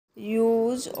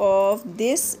Use of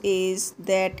this is,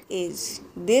 that is.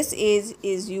 This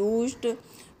is used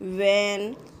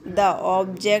when the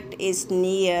object is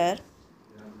near.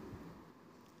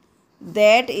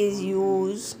 That is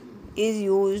used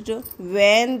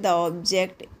when the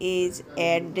object is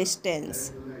at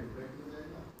distance.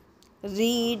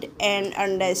 Read and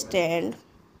understand.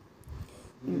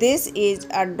 This is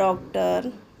a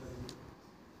doctor.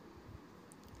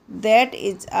 That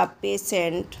is a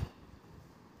patient.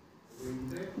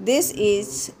 This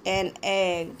is an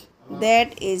egg.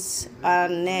 That is a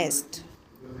nest.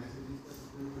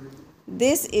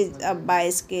 This is a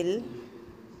bicycle.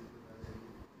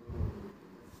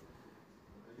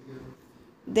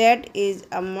 That is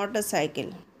a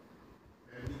motorcycle.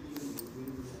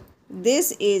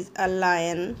 This is a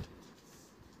lion.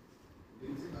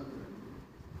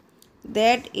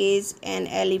 That is an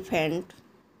elephant.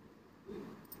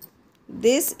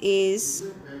 This is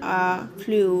a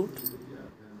flute.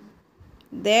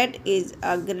 That is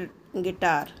a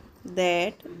guitar.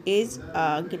 That is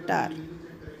a guitar.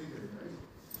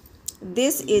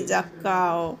 This is a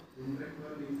cow.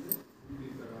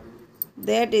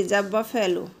 That is a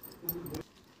buffalo.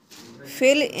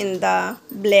 Fill in the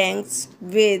blanks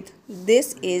with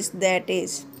this is, that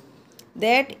is.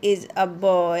 That is a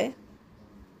boy.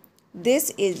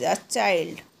 This is a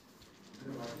child.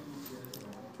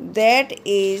 That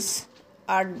is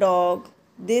a dog.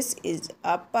 This is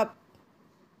a pup.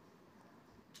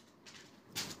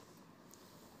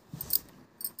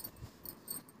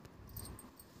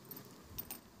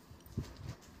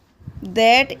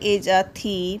 That is a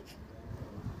thief.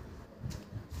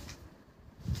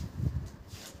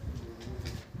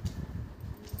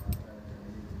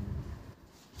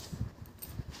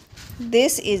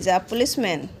 This is a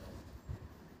policeman.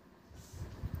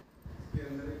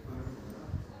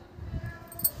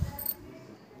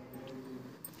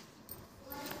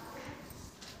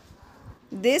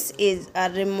 This is a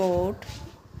remote.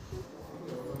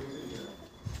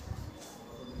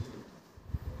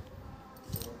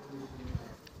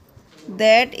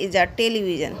 That is a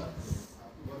television.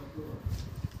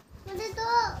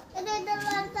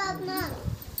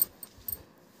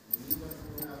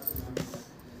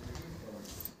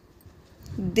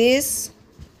 This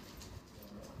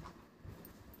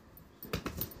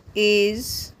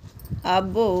is a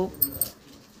book.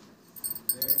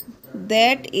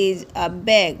 That is a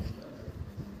bag.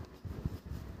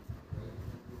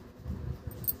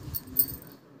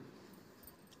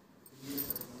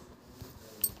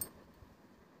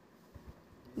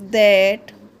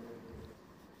 That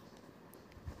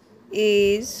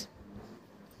is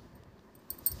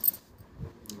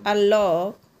a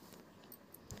lock.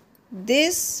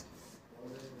 This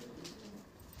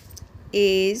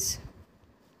is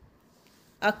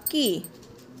a key.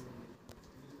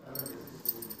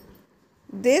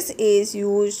 This is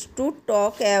used to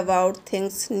talk about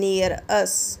things near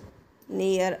us.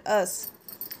 Near us.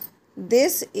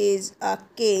 This is a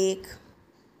cake.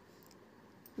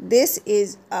 This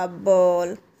is a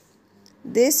ball.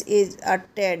 This is a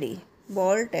teddy.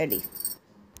 Ball teddy.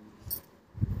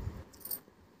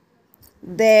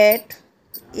 That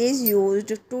is used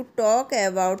to talk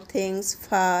about things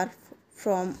far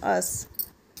from us.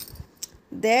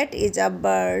 That is a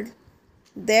bird.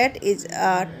 That is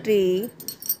a tree.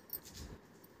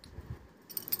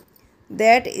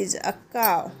 That is a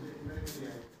cow.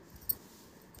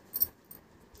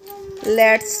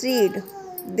 Let's read.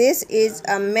 This is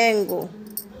a mango.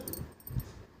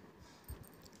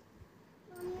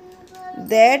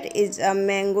 That is a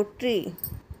mango tree.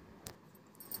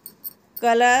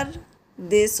 Color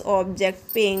this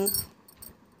object pink.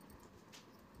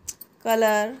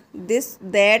 Color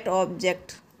that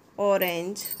object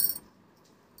orange.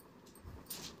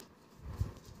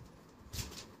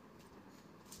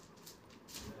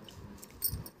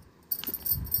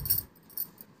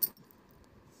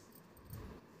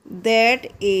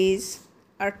 That is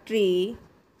a tree.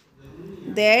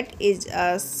 That is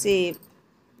a shape.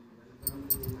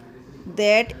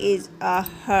 That is a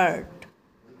heart.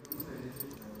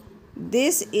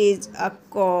 This is a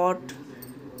coat.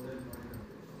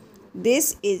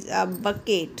 This is a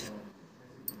bucket.